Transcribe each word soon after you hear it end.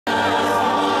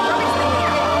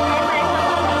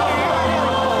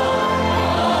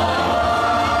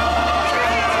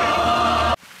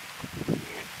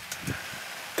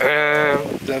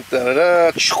Dun, dun,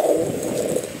 dun,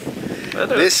 dun.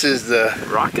 This is the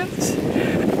rockets?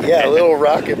 Yeah, little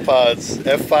rocket pods.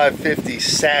 F550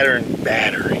 Saturn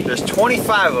battery. There's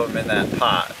 25 of them in that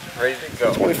pod, ready to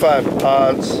go. 25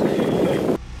 pods.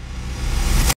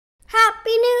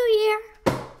 Happy New Year!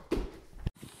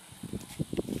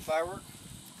 Firework?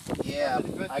 Yeah,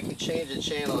 I can change the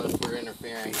channel if we're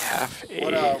interfering. We have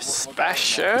a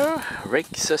special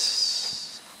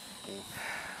Rexus.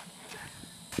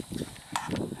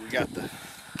 We got the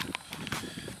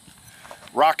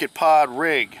rocket pod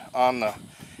rig on the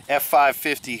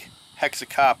F550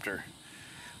 hexacopter.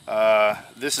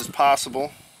 This is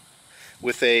possible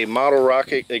with a model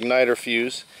rocket igniter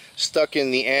fuse stuck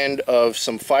in the end of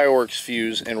some fireworks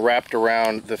fuse and wrapped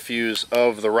around the fuse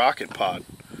of the rocket pod.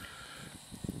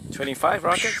 25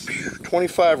 rockets?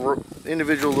 25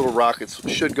 individual little rockets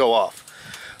should go off.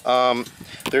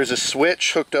 There's a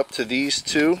switch hooked up to these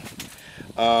two.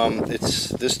 It's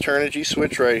this Turnigy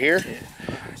switch right here.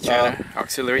 Channel,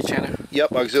 auxiliary channel.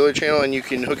 Yep, auxiliary channel, and you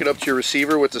can hook it up to your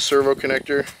receiver with the servo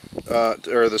connector,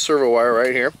 or the servo wire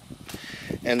right here.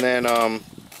 And then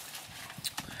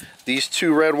these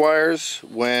two red wires,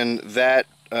 when that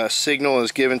signal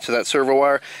is given to that servo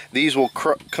wire, these will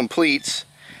complete,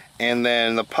 and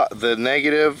then the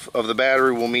negative of the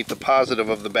battery will meet the positive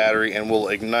of the battery and will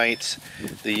ignite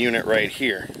the unit right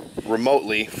here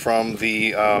remotely from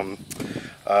the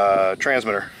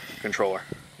transmitter controller.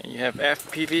 And you have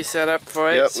FPV set up for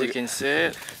it, yep, so you can see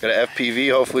it. Got an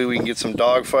FPV, hopefully we can get some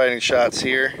dogfighting shots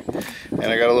here. And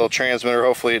I got a little transmitter,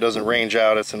 hopefully it doesn't range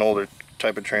out, it's an older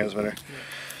type of transmitter.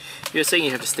 You're saying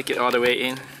you have to stick it all the way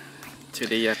in to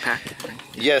the pack?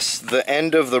 Yes, the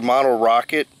end of the model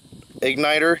rocket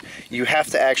igniter, you have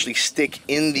to actually stick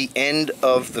in the end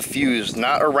of the fuse,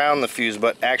 not around the fuse,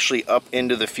 but actually up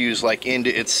into the fuse, like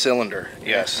into its cylinder.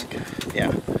 Yes. Okay.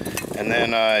 Yeah. And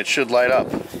then it should light up.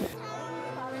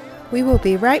 We will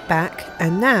be right back,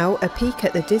 and now a peek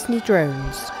at the Disney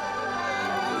drones.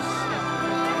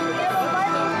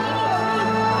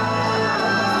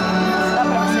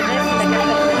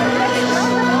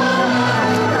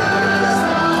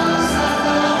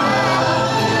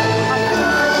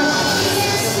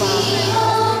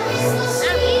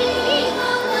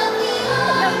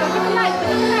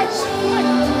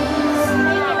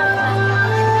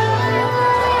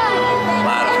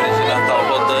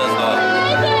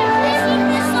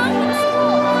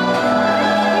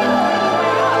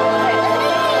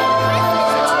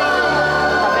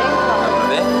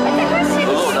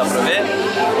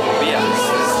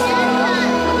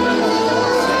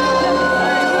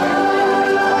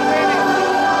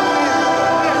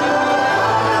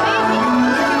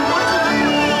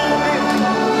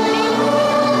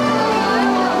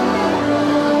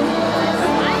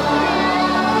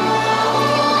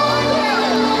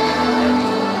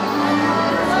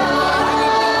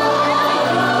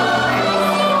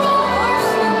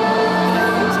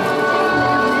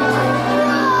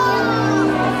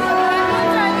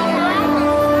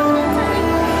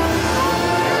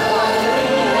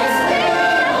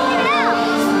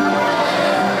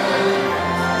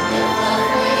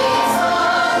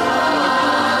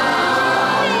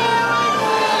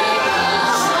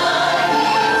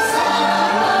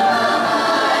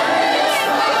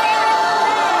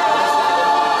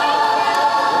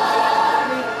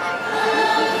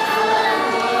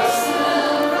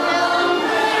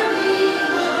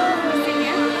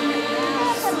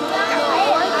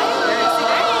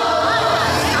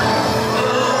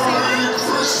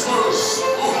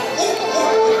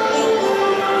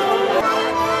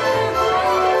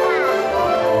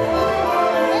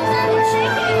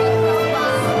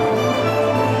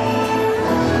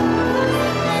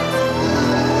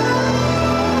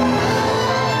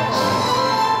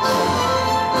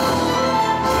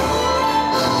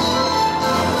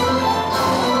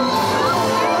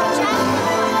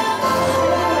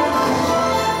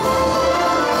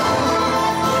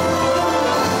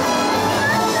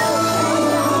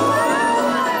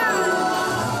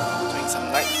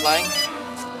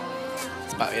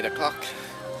 About 8 o'clock.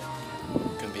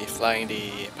 Gonna be flying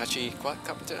the Apache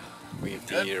quadcopter with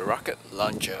the rocket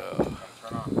launcher.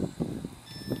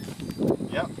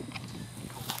 Yep.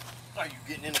 Are you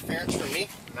getting interference from me?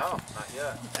 No, not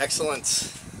yet.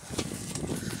 Excellent.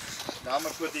 Now I'm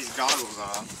gonna put these goggles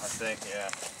on, I think,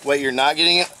 yeah. Wait, you're not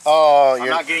getting it? Oh, I'm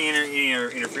not getting any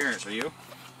interference, are you?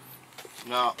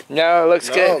 No. No, it looks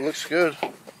good. No, it looks good.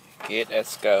 Good,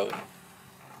 let's go.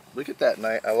 Look at that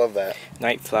night. I love that.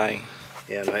 Night flying.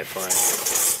 Yeah, night flying.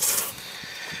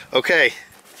 Okay,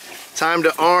 time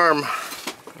to arm.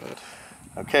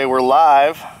 Okay, we're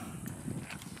live.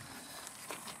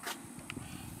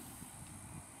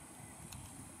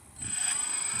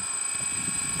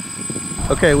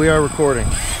 Okay, we are recording.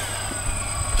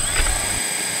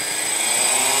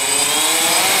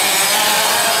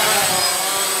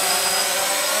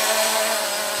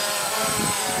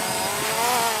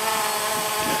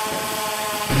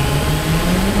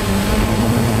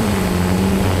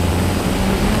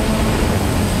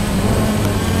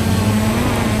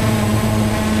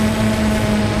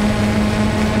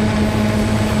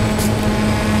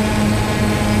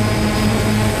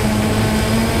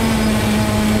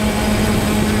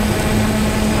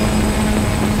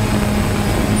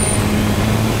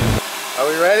 Are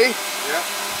we ready? Yeah.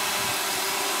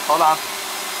 Hold on.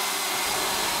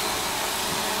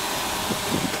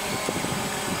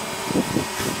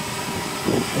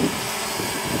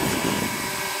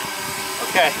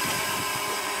 Okay.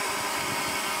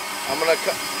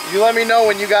 You let me know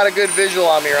when you got a good visual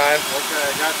on me, Ryan. Okay,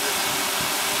 I got you.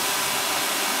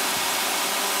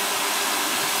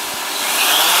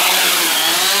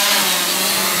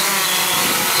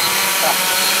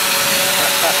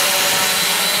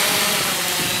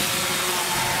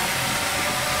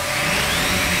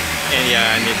 And yeah,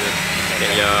 I need to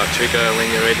get your trigger when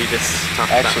you're ready. Just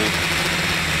talk Actually,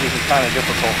 about. this is kind of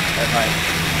difficult at night.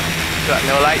 Got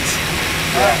no lights.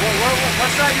 Yeah.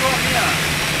 What side you want me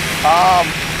on?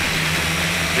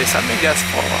 There's something just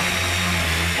for.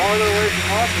 Farther away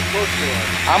from us or close to us?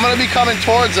 I'm gonna be coming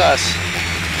towards us.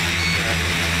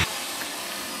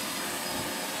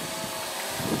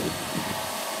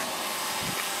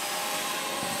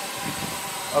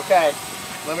 Okay,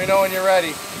 let me know when you're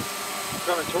ready.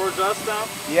 Coming towards us now?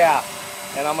 Yeah,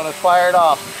 and I'm gonna fire it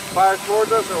off. Fire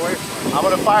towards us or away from us? I'm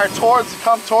gonna fire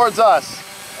come towards us.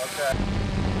 Okay.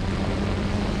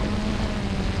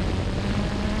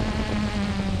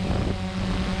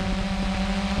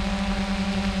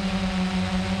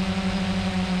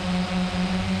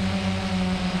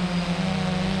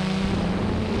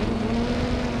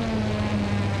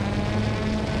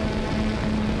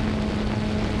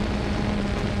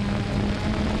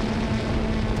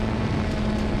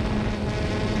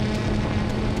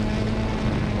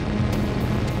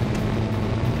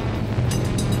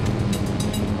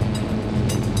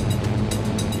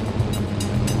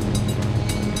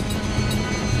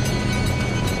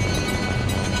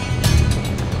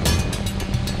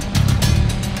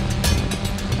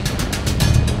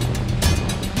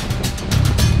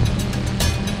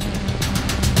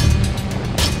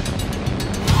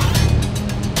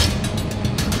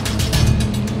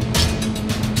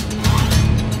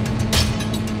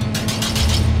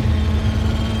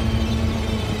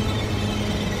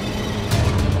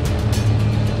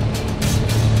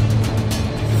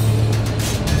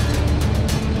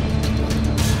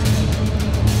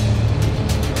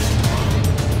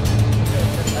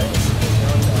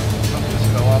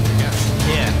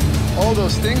 Oh,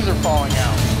 those things are falling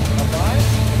out.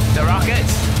 The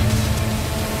rockets.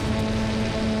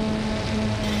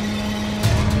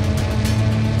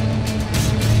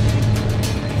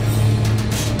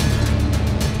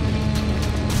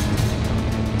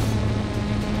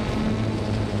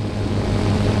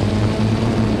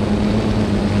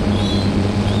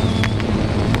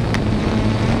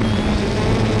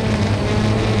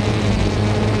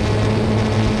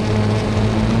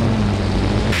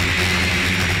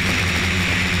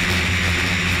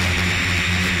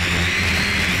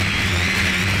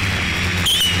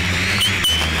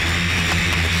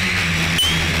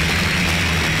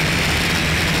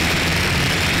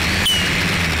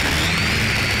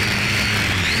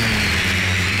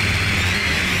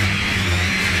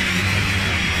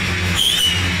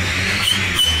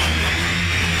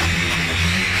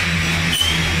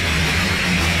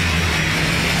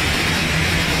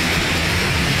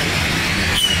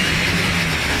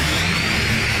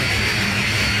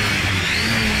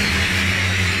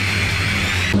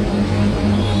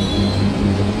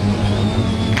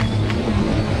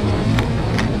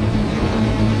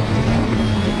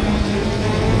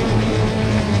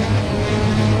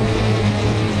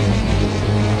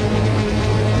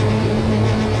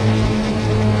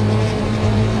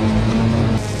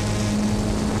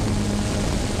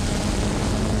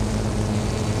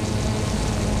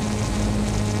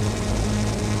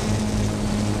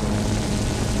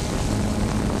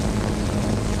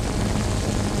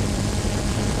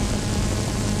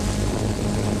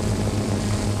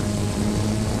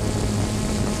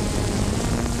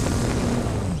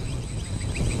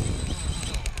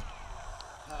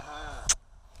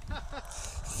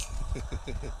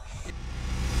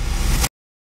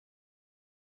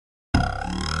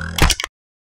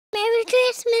 Merry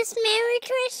Christmas, Merry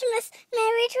Christmas,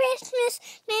 Merry Christmas,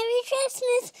 Merry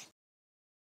Christmas,